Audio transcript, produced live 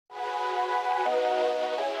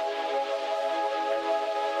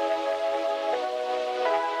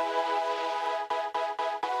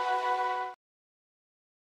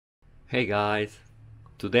Hey guys,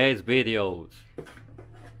 today's videos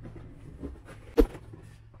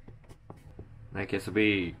NIKE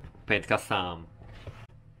SB Paint Custom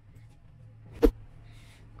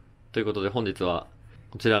ということで本日は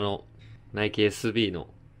こちらの NIKE SB の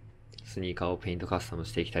スニーカーをペイントカスタム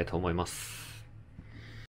していきたいと思います。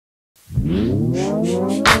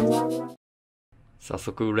早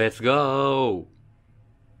速レッツゴー。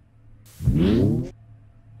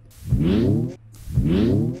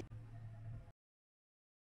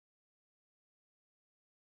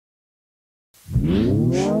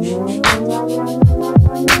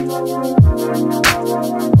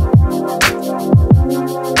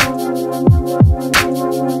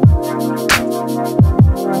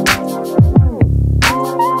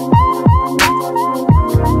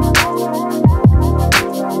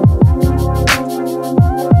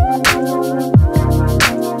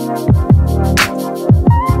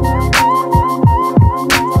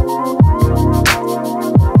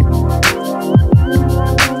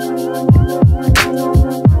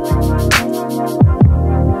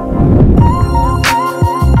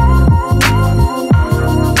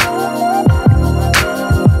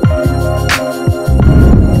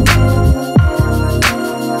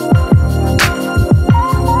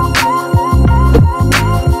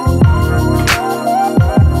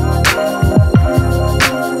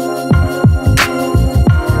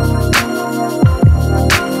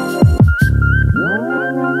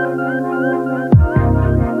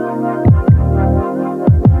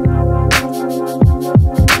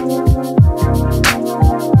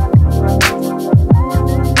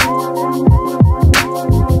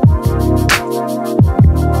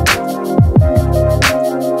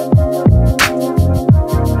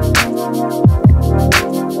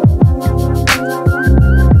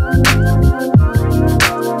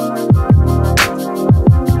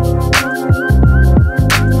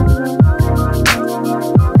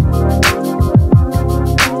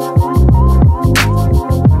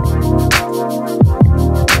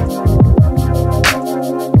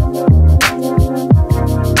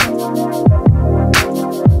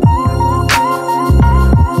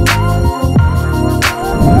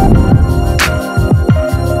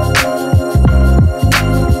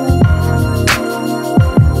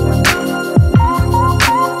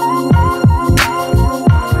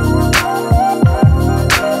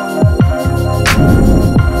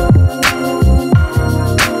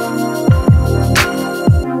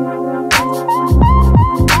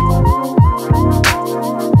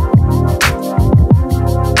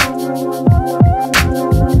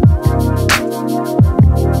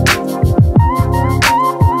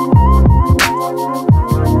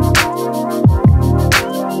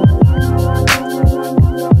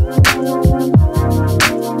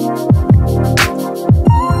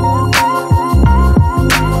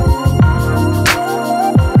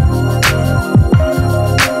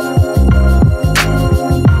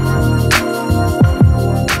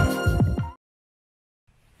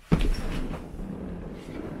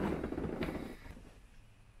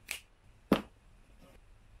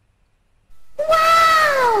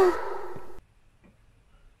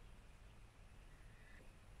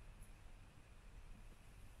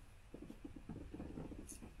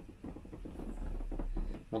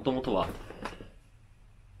もともとは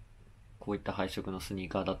こういった配色のスニー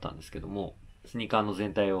カーだったんですけども、スニーカーの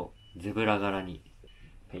全体をゼブラ柄に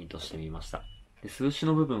ペイントしてみました。で、数種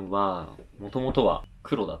の部分はもともとは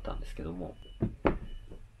黒だったんですけども、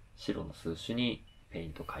白の数種にペイ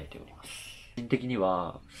ント変えております。個人的に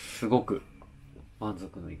はすごく満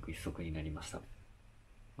足のいく一足になりました。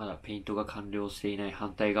まだペイントが完了していない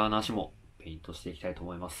反対側の足もペイントしていきたいと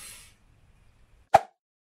思います。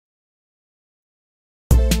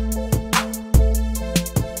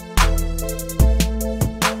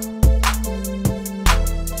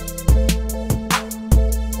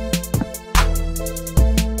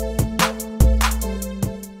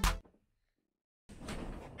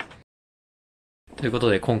というこ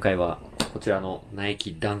とで今回はこちらのナイ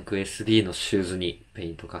キダンク SB のシューズにペ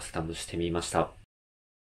イントカスタムしてみました。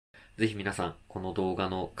ぜひ皆さんこの動画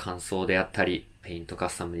の感想であったりペイントカ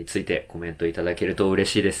スタムについてコメントいただけると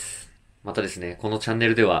嬉しいです。またですね、このチャンネ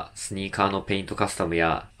ルではスニーカーのペイントカスタム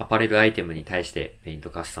やアパレルアイテムに対してペイン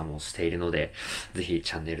トカスタムをしているので、ぜひ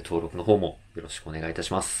チャンネル登録の方もよろしくお願いいた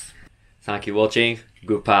します。Thank you for watching.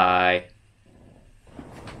 Goodbye.